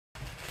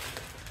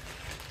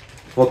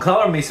Well,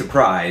 color me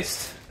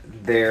surprised.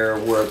 There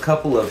were a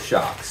couple of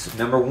shocks.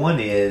 Number one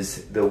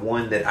is the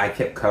one that I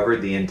kept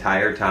covered the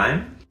entire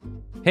time.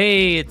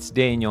 Hey, it's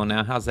Daniel.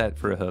 Now, how's that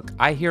for a hook?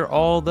 I hear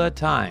all the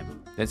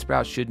time that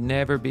sprouts should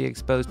never be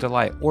exposed to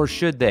light, or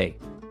should they?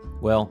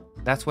 Well,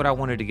 that's what I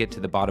wanted to get to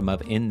the bottom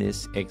of in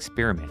this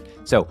experiment.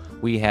 So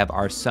we have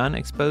our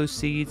sun-exposed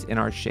seeds and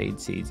our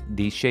shade seeds.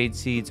 These shade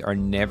seeds are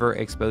never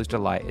exposed to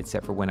light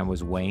except for when I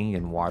was weighing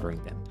and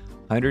watering them.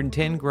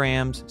 110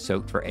 grams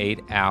soaked for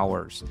 8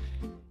 hours.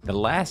 The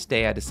last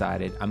day I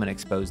decided I'm gonna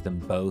expose them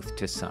both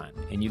to sun.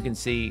 And you can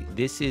see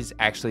this is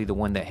actually the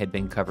one that had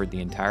been covered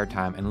the entire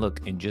time. And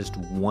look, in just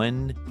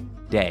one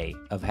day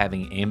of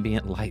having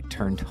ambient light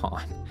turned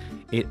on,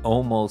 it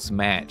almost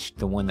matched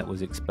the one that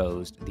was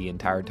exposed the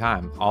entire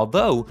time.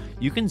 Although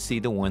you can see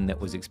the one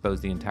that was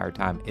exposed the entire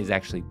time is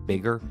actually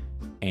bigger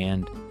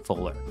and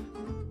fuller.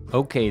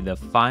 Okay, the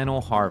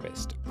final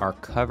harvest. Our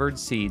covered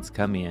seeds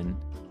come in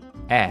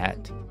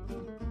at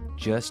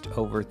just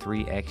over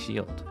 3x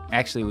yield.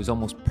 Actually, it was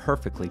almost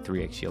perfectly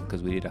 3x yield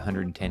because we did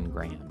 110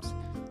 grams.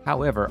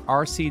 However,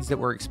 our seeds that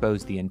were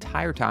exposed the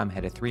entire time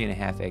had a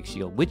 3.5x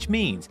yield, which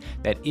means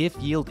that if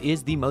yield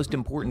is the most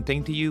important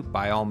thing to you,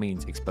 by all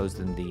means, expose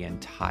them the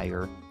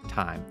entire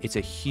time. It's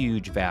a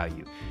huge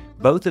value.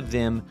 Both of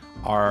them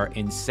are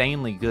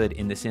insanely good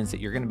in the sense that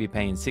you're going to be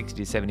paying 60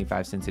 to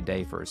 75 cents a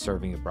day for a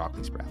serving of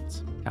broccoli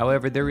sprouts.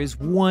 However, there is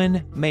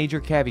one major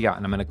caveat,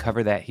 and I'm going to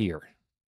cover that here.